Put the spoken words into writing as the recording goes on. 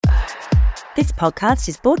This podcast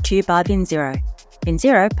is brought to you by VinZero.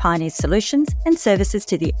 VinZero pioneers solutions and services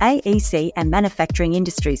to the AEC and manufacturing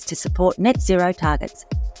industries to support net zero targets.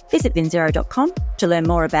 Visit vinzero.com to learn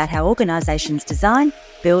more about how organisations design,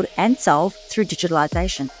 build and solve through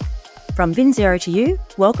digitalisation. From VinZero to you,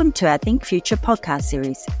 welcome to our Think.Future podcast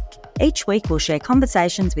series. Each week we'll share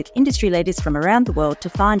conversations with industry leaders from around the world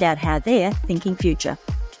to find out how they're thinking future.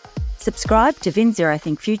 Subscribe to VinZero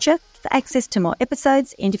Think Future for access to more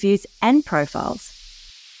episodes, interviews and profiles.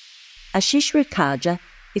 Ashish Rakheja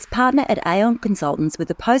is partner at AEON Consultants with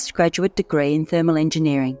a postgraduate degree in thermal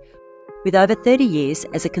engineering. With over 30 years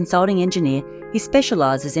as a consulting engineer, he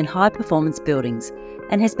specialises in high-performance buildings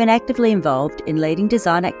and has been actively involved in leading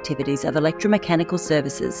design activities of electromechanical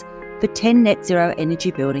services for 10 net zero energy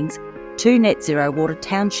buildings, 2 net zero water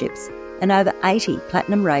townships and over 80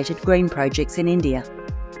 platinum-rated green projects in India.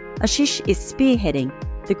 Ashish is spearheading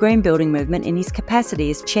the green building movement in his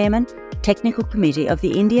capacity as Chairman, Technical Committee of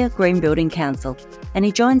the India Green Building Council, and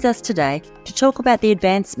he joins us today to talk about the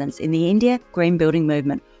advancements in the India green building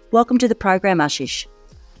movement. Welcome to the program, Ashish.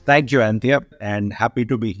 Thank you, Anthea, and happy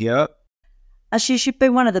to be here. Ashish, you've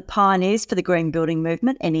been one of the pioneers for the green building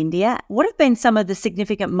movement in India. What have been some of the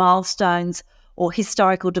significant milestones or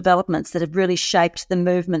historical developments that have really shaped the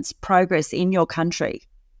movement's progress in your country?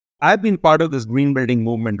 I've been part of this green building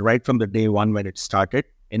movement right from the day one when it started.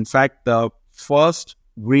 In fact, the first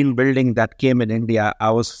green building that came in India,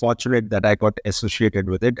 I was fortunate that I got associated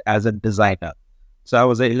with it as a designer. So I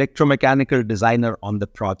was an electromechanical designer on the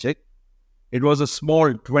project. It was a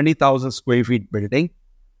small 20,000 square feet building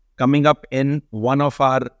coming up in one of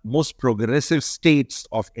our most progressive states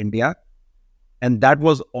of India. And that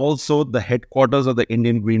was also the headquarters of the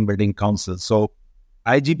Indian Green Building Council. So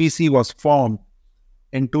IGBC was formed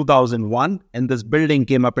in 2001 and this building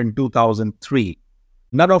came up in 2003.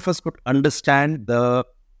 None of us could understand the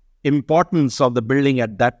importance of the building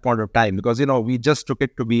at that point of time because, we just took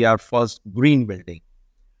it to be our first green building.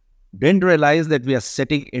 Didn't realize that we are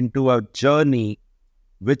setting into a journey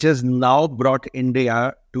which has now brought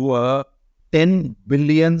India to a 10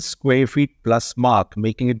 billion square feet plus mark,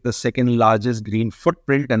 making it the second largest green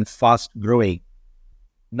footprint and fast growing.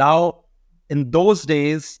 Now, in those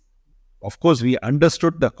days, of course, we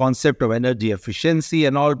understood the concept of energy efficiency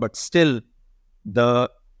and all, but still the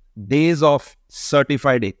days of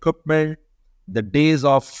certified equipment, the days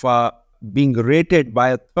of being rated by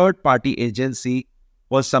a third-party agency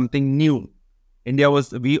was something new.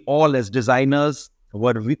 We all as designers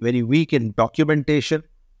were very weak in documentation.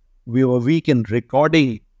 We were weak in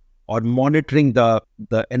recording or monitoring the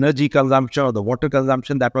energy consumption or the water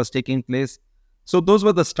consumption that was taking place. So those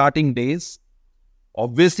were the starting days.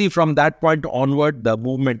 Obviously, from that point onward, the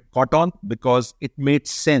movement caught on because it made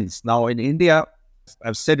sense. Now, in India,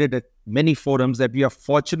 I've said it at many forums that we are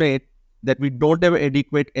fortunate that we don't have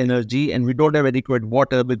adequate energy and we don't have adequate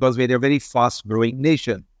water because we're a very fast-growing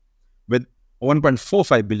nation with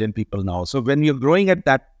 1.45 billion people now. So when you're growing at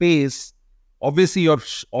that pace, obviously you're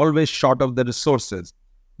always short of the resources.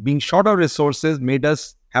 Being short of resources made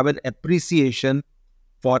us have an appreciation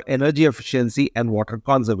for energy efficiency and water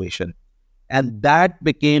conservation. And that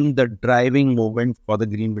became the driving movement for the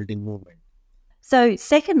green building movement. So,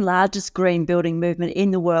 second largest green building movement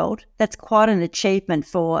in the world, that's quite an achievement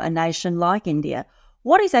for a nation like India.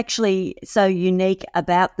 What is actually so unique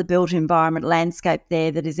about the built environment landscape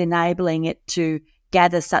there that is enabling it to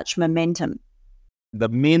gather such momentum? The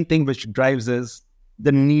main thing which drives is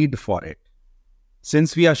the need for it.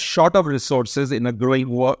 Since we are short of resources in a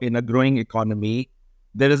growing economy,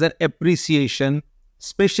 there is an appreciation,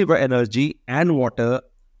 especially for energy and water,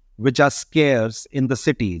 which are scarce in the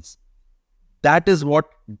cities. That is what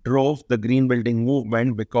drove the green building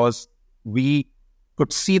movement because we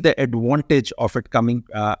could see the advantage of it coming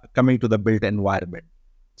to the built environment.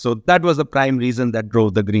 So that was the prime reason that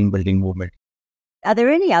drove the green building movement. Are there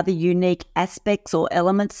any other unique aspects or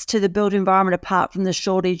elements to the built environment apart from the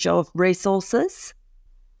shortage of resources?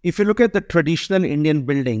 If you look at the traditional Indian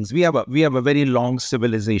buildings, we have a very long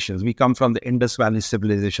civilization. We come from the Indus Valley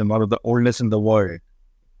civilization, one of the oldest in the world.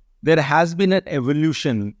 There has been an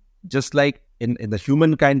evolution, just like in the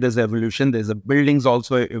humankind there's evolution, the buildings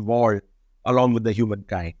also evolved along with the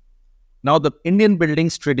humankind. Now the Indian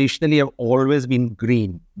buildings traditionally have always been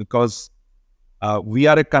green because we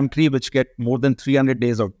are a country which get more than 300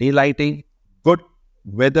 days of daylighting, good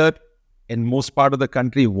weather in most part of the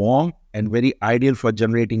country, warm and very ideal for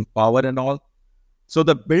generating power and all. So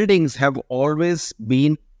the buildings have always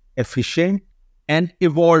been efficient and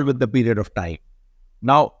evolved with the period of time.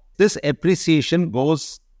 Now this appreciation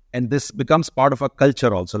goes and this becomes part of our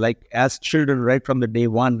culture also. Like as children, right from the day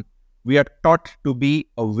one, we are taught to be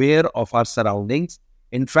aware of our surroundings.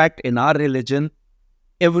 In fact, in our religion,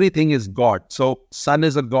 everything is God. So sun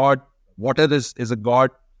is a God, water is a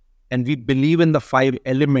God, and we believe in the five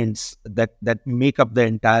elements that make up the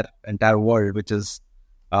entire world, which is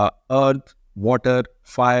earth, water,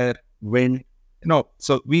 fire, wind.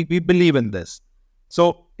 So we believe in this.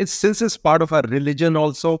 So since it's part of our religion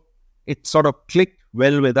also, it sort of clicked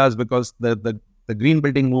well with us because the green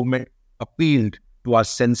building movement appealed to our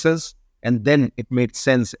senses, and then it made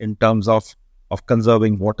sense in terms of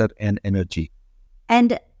conserving water and energy.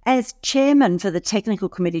 And as chairman for the technical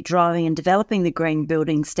committee driving and developing the green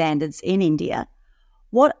building standards in India,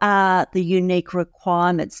 what are the unique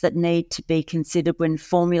requirements that need to be considered when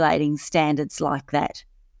formulating standards like that?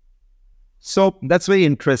 So that's very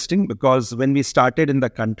interesting because when we started in the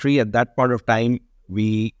country at that point of time,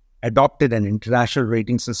 we adopted an international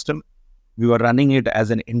rating system. We were running it as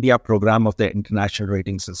an India program of the international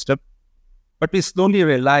rating system. But we slowly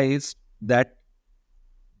realized that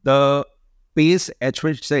the pace at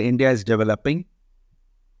which India is developing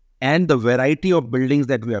and the variety of buildings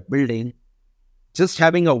that we are building, just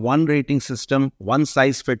having a one rating system, one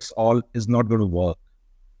size fits all is not going to work.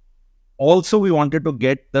 Also, we wanted to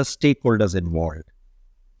get the stakeholders involved.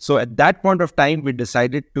 So at that point of time, we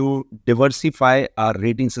decided to diversify our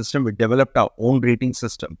rating system. We developed our own rating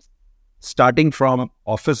systems, starting from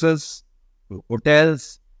offices, to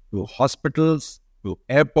hotels, to hospitals, to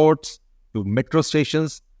airports, to metro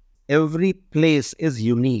stations. Every place is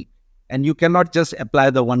unique and you cannot just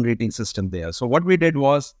apply the one rating system there. So what we did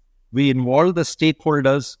was we involved the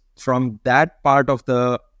stakeholders from that part of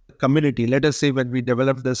the community. Let us say when we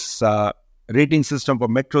developed this rating system for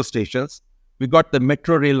metro stations, we got the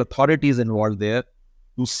metro rail authorities involved there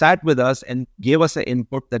who sat with us and gave us an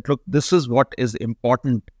input that, look, this is what is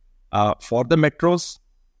important for the metros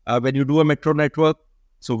when you do a metro network.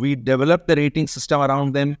 So we developed the rating system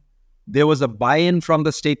around them. There was a buy-in from the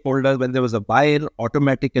stakeholders. When there was a buy-in,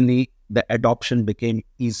 automatically the adoption became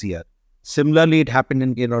easier. Similarly, it happened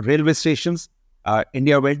in railway stations.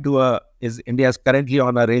 India is currently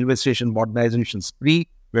on a railway station modernization spree.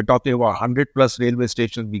 We're talking about 100 plus railway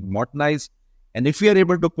stations being modernized. And if we are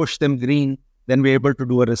able to push them green, then we're able to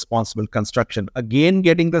do a responsible construction. Again,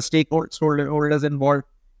 getting the stakeholders involved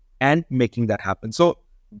and making that happen. So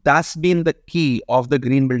that's been the key of the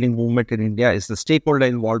green building movement in India is the stakeholder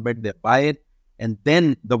involvement. They buy it and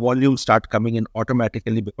then the volumes start coming in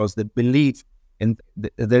automatically because they believe in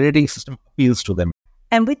the rating system appeals to them.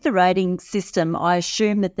 And with the rating system, I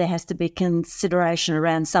assume that there has to be consideration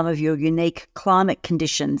around some of your unique climate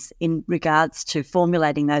conditions in regards to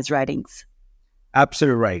formulating those ratings.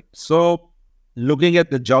 Absolutely right. So looking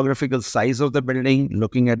at the geographical size of the building,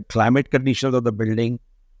 looking at climate conditions of the building,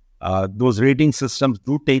 those rating systems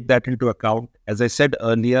do take that into account. As I said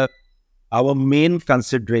earlier, our main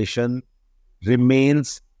consideration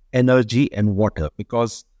remains energy and water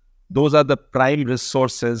because those are the prime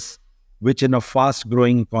resources which in a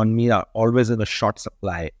fast-growing economy are always in a short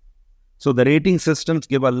supply. So the rating systems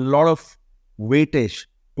give a lot of weightage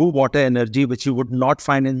to water energy, which you would not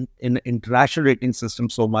find in international rating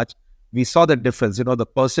systems so much. We saw the difference, the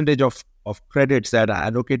percentage of credits that are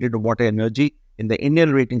allocated to water energy in the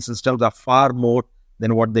Indian rating systems are far more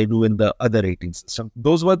than what they do in the other rating systems.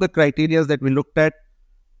 Those were the criteria that we looked at.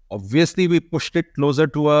 Obviously, we pushed it closer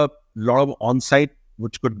to a lot of on-site,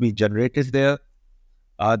 which could be generated there.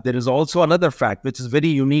 There is also another fact, which is very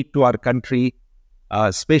unique to our country,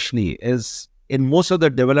 especially is in most of the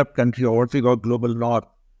developed country or what we call global north,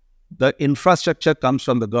 the infrastructure comes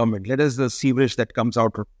from the government. Let us the sewage that comes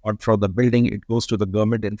out from the building, it goes to the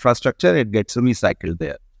government infrastructure, it gets recycled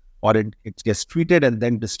there, or it gets treated and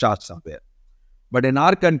then discharged somewhere. But in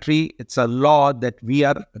our country, it's a law that we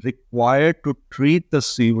are required to treat the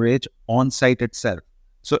sewage on site itself.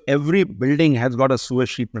 So every building has got a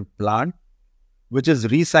sewage treatment plant, which is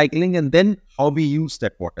recycling and then how we use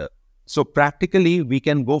that water. So practically, we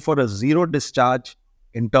can go for a zero discharge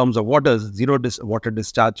in terms of water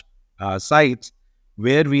discharge sites,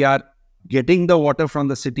 where we are getting the water from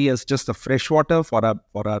the city as just the fresh water for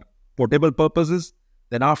our potable purposes.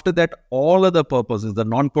 Then after that, all other purposes, the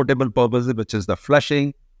non-potable purposes, which is the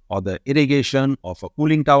flushing or the irrigation or for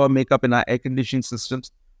cooling tower makeup in our air conditioning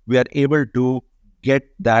systems, we are able to get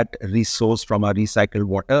that resource from our recycled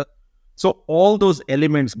water. So all those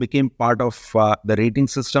elements became part of the rating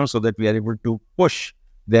system so that we are able to push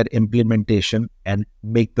their implementation and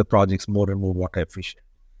make the projects more and more water efficient.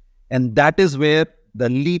 And that is where the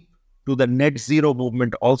leap to the net zero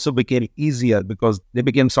movement also became easier because they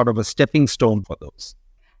became sort of a stepping stone for those.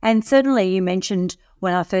 And certainly you mentioned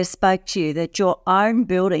when I first spoke to you that your own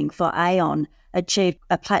building for AEON achieved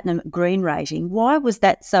a platinum green rating. Why was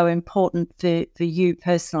that so important for you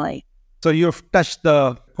personally? So you've touched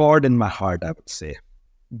the chord in my heart, I would say.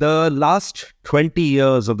 The last 20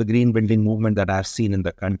 years of the green building movement that I've seen in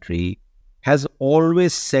the country has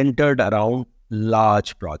always centered around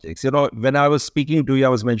large projects. When I was speaking to you, I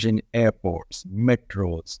was mentioning airports,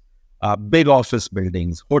 metros, big office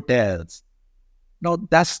buildings, hotels. Now,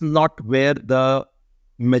 that's not where the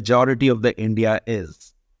majority of the India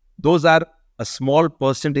is. Those are a small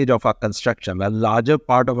percentage of our construction. A larger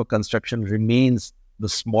part of our construction remains the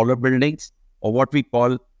smaller buildings, or what we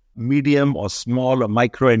call medium or small or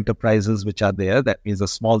micro enterprises which are there. That means a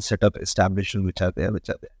small set of establishments which are there,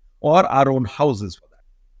 or our own houses for that.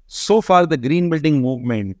 So far, the green building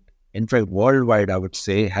movement, in fact, worldwide, I would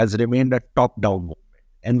say, has remained a top-down movement.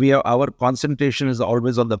 And our concentration is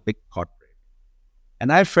always on the big corporate.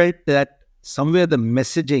 And I felt that somewhere the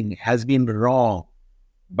messaging has been wrong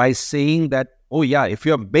by saying that, oh yeah, if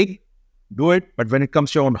you're big, do it. But when it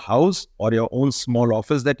comes to your own house or your own small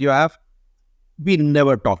office that you have, we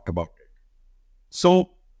never talked about it.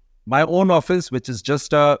 So my own office, which is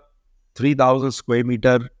just a 3,000 square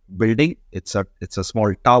meter building, it's a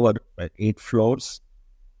small tower, 8 floors.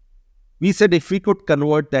 We said if we could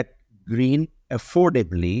convert that green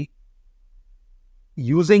affordably,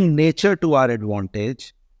 using nature to our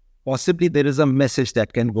advantage, possibly there is a message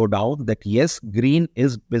that can go down that yes, green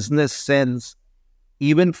is business sense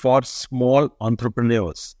even for small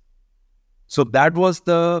entrepreneurs. So that was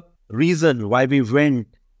the reason why we went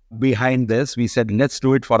behind this. We said, let's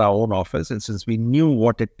do it for our own office. And since we knew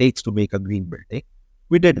what it takes to make a green building,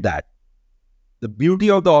 we did that. The beauty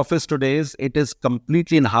of the office today is it is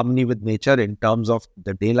completely in harmony with nature in terms of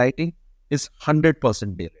the daylighting is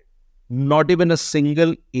 100% daylight. Not even a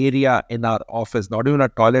single area in our office, not even a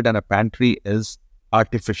toilet and a pantry is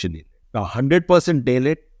artificially lit. Now, 100%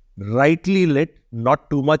 daylight, rightly lit, not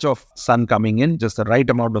too much of sun coming in, just the right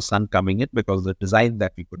amount of sun coming in, because the design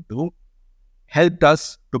that we could do helped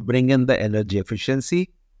us to bring in the energy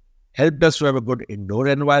efficiency, helped us to have a good indoor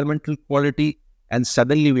environmental quality, and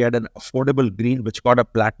suddenly we had an affordable green which got a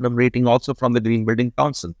platinum rating also from the Green Building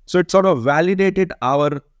Council. So it sort of validated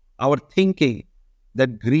our thinking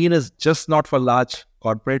that green is just not for large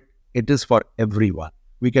corporate, it is for everyone.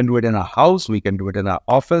 We can do it in our house, we can do it in our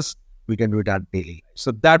office, we can do it at daily life.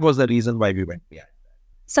 So that was the reason why we went behind that.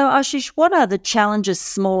 So Ashish, what are the challenges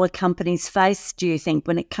smaller companies face, do you think,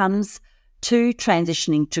 when it comes to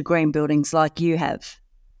transitioning to green buildings like you have?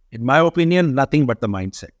 In my opinion, nothing but the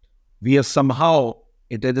mindset. We have somehow,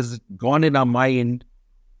 it has gone in our mind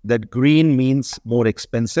that green means more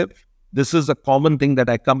expensive. This is a common thing that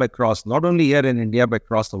I come across, not only here in India, but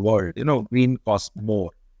across the world. Green costs more.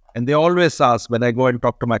 And they always ask, when I go and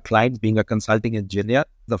talk to my clients, being a consulting engineer,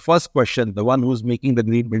 the first question, the one who's making the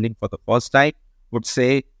green building for the first time would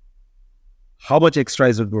say, how much extra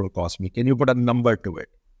is it going to cost me? Can you put a number to it?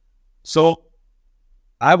 So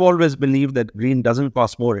I've always believed that green doesn't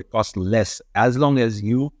cost more, it costs less, as long as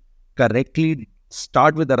you correctly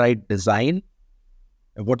start with the right design.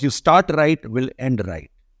 And what you start right will end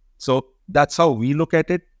right. So that's how we look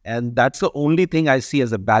at it. And that's the only thing I see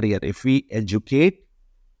as a barrier. If we educate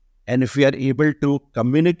and if we are able to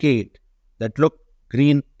communicate that, look,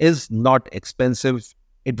 green is not expensive,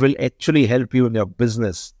 it will actually help you in your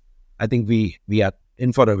business. I think we are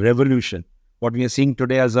in for a revolution. What we are seeing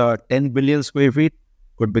today as a 10 billion square feet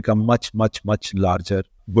could become much, much, much larger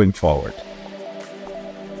going forward.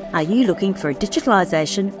 Are you looking for a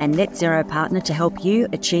digitalisation and net zero partner to help you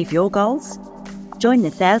achieve your goals? Join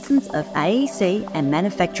the thousands of AEC and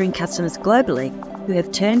manufacturing customers globally who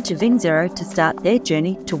have turned to VinZero to start their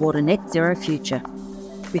journey toward a net zero future.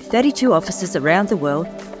 With 32 offices around the world,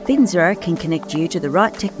 VinZero can connect you to the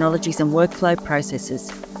right technologies and workflow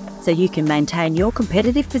processes so you can maintain your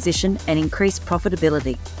competitive position and increase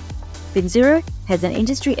profitability. VinZero has an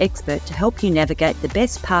industry expert to help you navigate the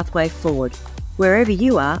best pathway forward wherever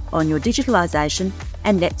you are on your digitalisation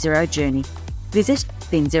and net zero journey. Visit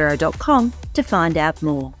vinzero.com to find out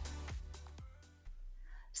more.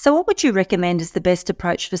 So what would you recommend is the best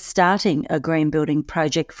approach for starting a green building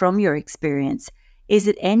project from your experience? Is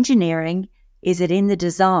it engineering? Is it in the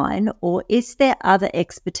design? Or is there other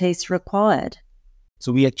expertise required?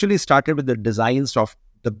 So we actually started with the design stuff.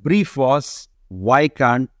 The brief was, why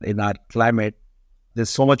can't, in our climate, there's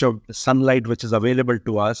so much of sunlight which is available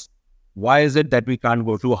to us, why is it that we can't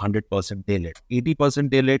go to 100% daylight, 80%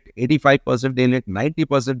 daylight, 85% daylight,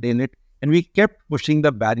 90% daylight? And we kept pushing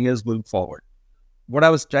the barriers going forward. What I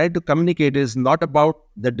was trying to communicate is not about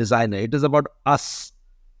the designer, it is about us.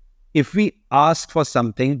 If we ask for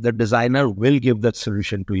something, the designer will give that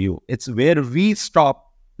solution to you. It's where we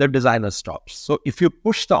stop, the designer stops. So if you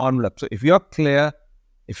push the envelope, so if you're clear,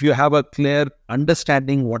 if you have a clear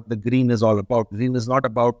understanding what the green is all about, green is not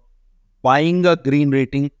about buying a green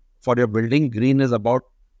rating for your building. Green is about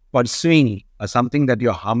pursuing something that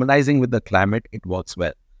you're harmonizing with the climate. It works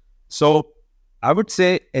well. So I would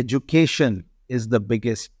say education is the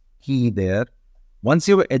biggest key there. Once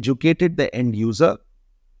you've educated the end user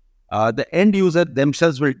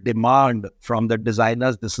themselves will demand from the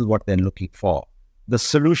designers, this is what they're looking for. The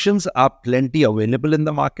solutions are plenty available in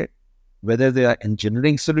the market, whether they are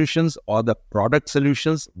engineering solutions or the product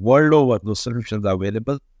solutions. World over, those solutions are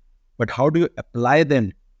available. But how do you apply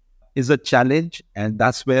them is a challenge. And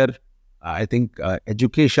that's where I think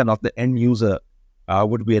education of the end user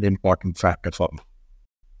would be an important factor for me.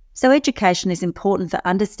 So education is important for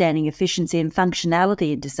understanding efficiency and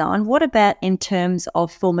functionality in design. What about in terms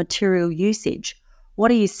of for material usage?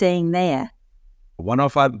 What are you seeing there? One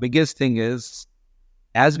of our biggest thing is,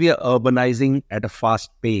 as we are urbanizing at a fast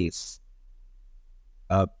pace,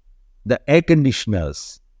 the air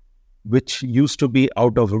conditioners, which used to be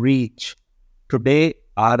out of reach, today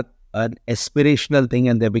are an aspirational thing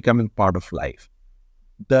and they're becoming part of life.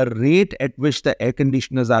 The rate at which the air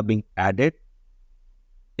conditioners are being added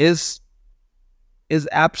is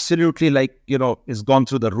absolutely is gone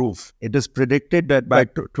through the roof. It is predicted that by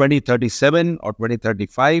 2037 or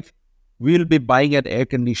 2035, we'll be buying an air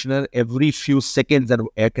conditioner every few seconds. An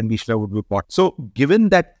air conditioner would be bought. So given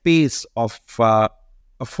that pace of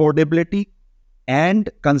affordability, and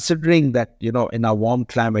considering that, in a warm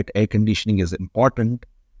climate, air conditioning is important,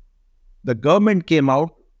 the government came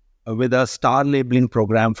out with a star labeling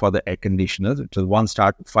program for the air conditioners, which is 1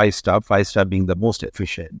 star to 5 star, 5 star being the most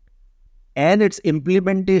efficient. And its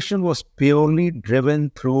implementation was purely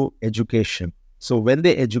driven through education. So when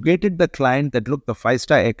they educated the client that, look, the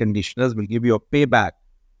 5-star air conditioners will give you a payback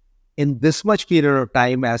in this much period of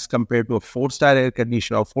time as compared to a 4-star air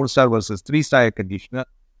conditioner or 4-star versus 3-star air conditioner,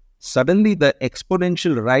 suddenly the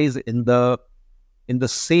exponential rise in the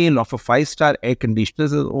sale of a 5-star air conditioner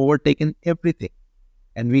has overtaken everything.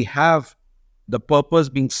 And we have the purpose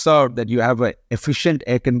being served that you have an efficient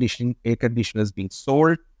air conditioners being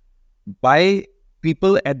sold by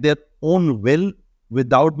people at their own will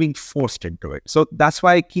without being forced into it. So that's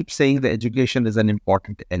why I keep saying the education is an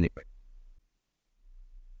important element.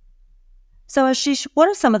 So Ashish, what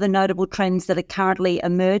are some of the notable trends that are currently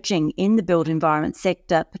emerging in the built environment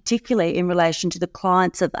sector, particularly in relation to the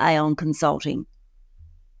clients of AEON Consulting?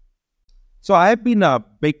 So I've been a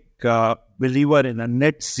big believer in a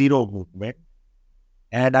net zero movement,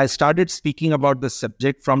 and I started speaking about the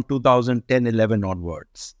subject from 2010-11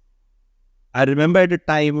 onwards. I remember at a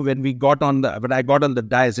time when I got on the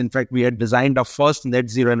dais, in fact, we had designed our first net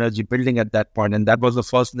zero energy building at that point, and that was the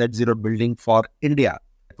first net zero building for India.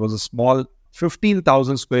 It was a small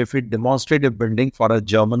 15,000 square feet demonstrative building for a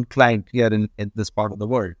German client here in this part of the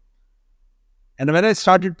world. And when I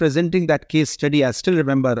started presenting that case study, I still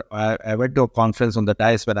remember I went to a conference on the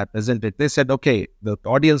dais when I presented. They said, okay, the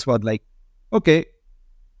audience was like, okay,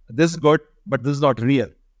 this is good, but this is not real.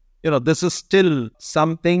 This is still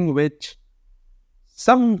something which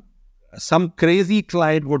some crazy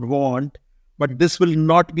client would want, but this will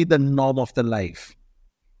not be the norm of the life.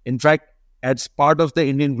 In fact, as part of the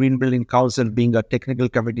Indian Green Building Council, being a technical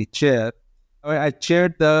committee chair, I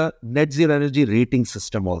chaired the net zero energy rating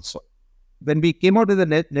system also. When we came out with the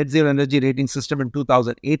net zero energy rating system in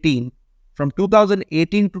 2018, from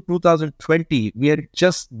 2018 to 2020, we had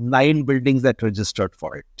just 9 buildings that registered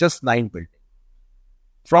for it, just 9 buildings.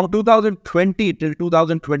 From 2020 till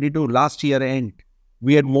 2022, last year end,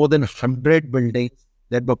 we had more than 100 buildings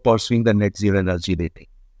that were pursuing the net zero energy rating.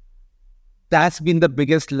 That's been the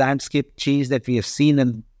biggest landscape change that we have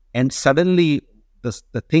seen. And suddenly,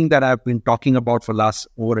 the thing that I've been talking about for last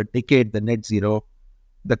over a decade, the net zero,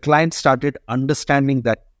 the client started understanding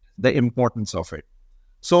that the importance of it.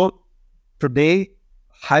 So today,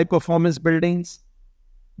 high performance buildings,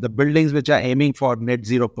 the buildings which are aiming for net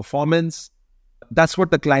zero performance, that's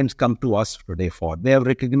what the clients come to us today for. They have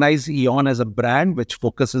recognized AEON as a brand which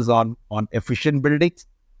focuses on efficient buildings.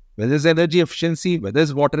 Whether it's energy efficiency, whether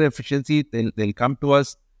it's water efficiency, they'll come to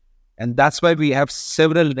us. And that's why we have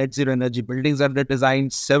several net zero energy buildings under design,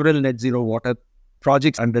 several net zero water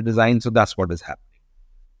projects under design. So that's what is happening.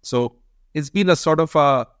 So it's been a sort of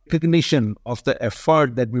a recognition of the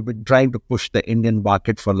effort that we've been trying to push the Indian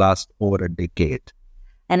market for last over a decade.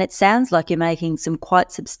 And it sounds like you're making some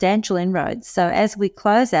quite substantial inroads. So as we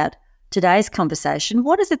close out today's conversation,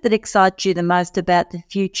 what is it that excites you the most about the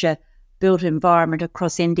future built environment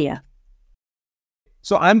across India?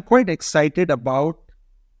 So I'm quite excited about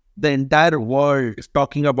the entire world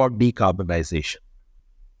talking about decarbonization.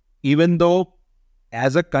 even though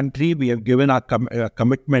as a country we have given our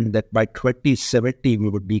commitment that by 2070 we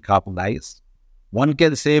would decarbonize, one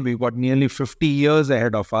can say we've got nearly 50 years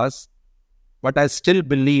ahead of us. But I still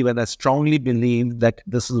believe, and I strongly believe, that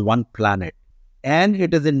this is one planet and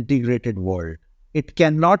it is an integrated world. It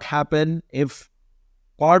cannot happen if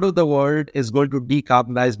part of the world is going to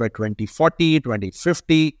decarbonize by 2040,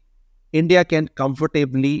 2050. India can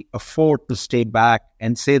comfortably afford to stay back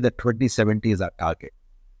and say that 2070 is our target.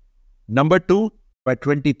 Number two, by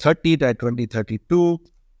 2030 to 2032,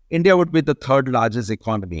 India would be the third largest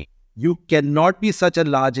economy. You cannot be such a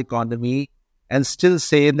large economy and still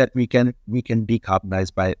say that we can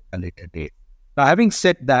decarbonize by a later date. Now, having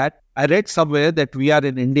said that, I read somewhere that we are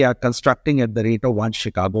in India constructing at the rate of 1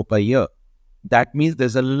 Chicago per year. That means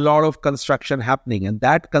there's a lot of construction happening, and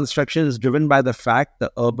that construction is driven by the fact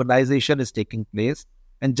that urbanization is taking place,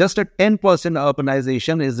 and just a 10%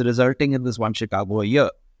 urbanization is resulting in this 1 Chicago a year.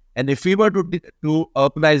 And if we were to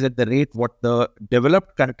urbanize at the rate what the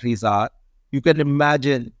developed countries are, you can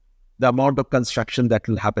imagine the amount of construction that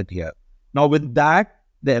will happen here. Now, with that,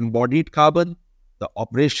 the embodied carbon, the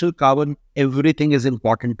operational carbon, everything is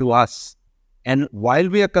important to us. And while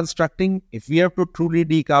we are constructing, if we have to truly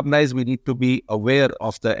decarbonize, we need to be aware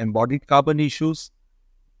of the embodied carbon issues.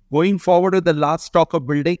 Going forward with the last stock of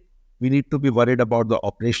building, we need to be worried about the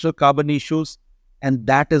operational carbon issues. And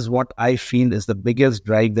that is what I feel is the biggest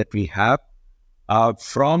drive that we have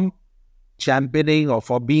from championing or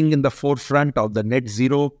for being in the forefront of the net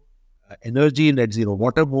zero energy, net zero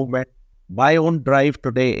water movement. My own drive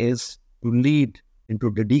today is to lead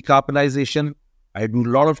into the decarbonization. I do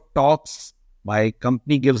a lot of talks. My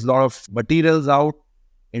company gives a lot of materials out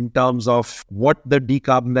in terms of what the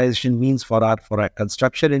decarbonization means for our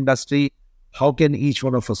construction industry. How can each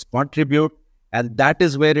one of us contribute? And that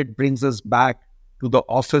is where it brings us back to the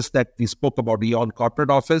office that we spoke about, the AEON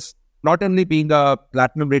corporate office. Not only being a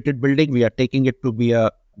platinum rated building, we are taking it to be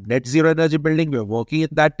a net zero energy building. We are working in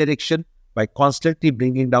that direction by constantly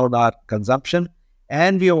bringing down our consumption.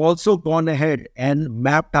 And we have also gone ahead and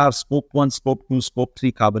mapped our scope 1, scope 2, scope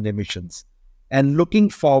 3 carbon emissions and looking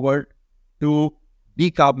forward to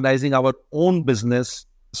decarbonizing our own business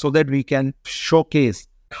so that we can showcase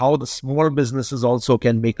how the small businesses also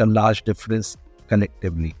can make a large difference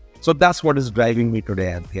collectively. So that's what is driving me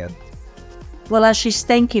today, Anthea. Well, Ashish,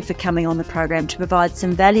 thank you for coming on the program to provide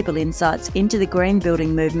some valuable insights into the green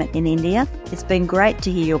building movement in India. It's been great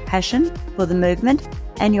to hear your passion for the movement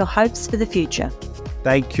and your hopes for the future.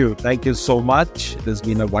 Thank you. Thank you so much. It has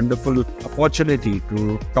been a wonderful opportunity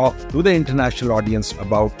to talk to the international audience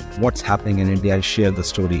about what's happening in India and share the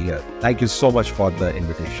story here. Thank you so much for the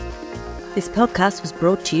invitation. This podcast was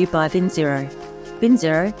brought to you by VinZero.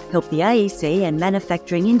 VinZero help the AEC and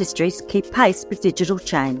manufacturing industries keep pace with digital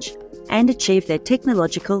change and achieve their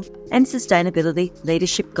technological and sustainability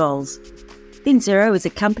leadership goals. VinZero is a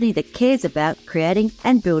company that cares about creating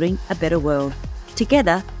and building a better world.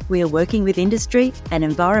 Together, we are working with industry and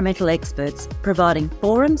environmental experts, providing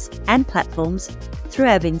forums and platforms through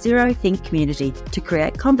our VinZero Think community to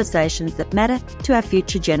create conversations that matter to our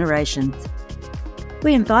future generations.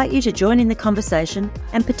 We invite you to join in the conversation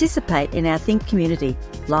and participate in our Think community.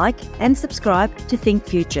 Like and subscribe to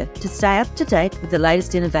Think.Future to stay up to date with the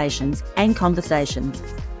latest innovations and conversations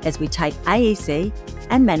as we take AEC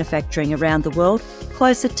and manufacturing around the world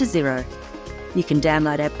closer to zero. You can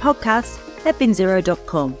download our podcast at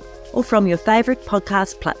vinzero.com or from your favourite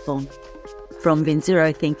podcast platform. From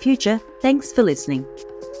VinZero Think Future, thanks for listening.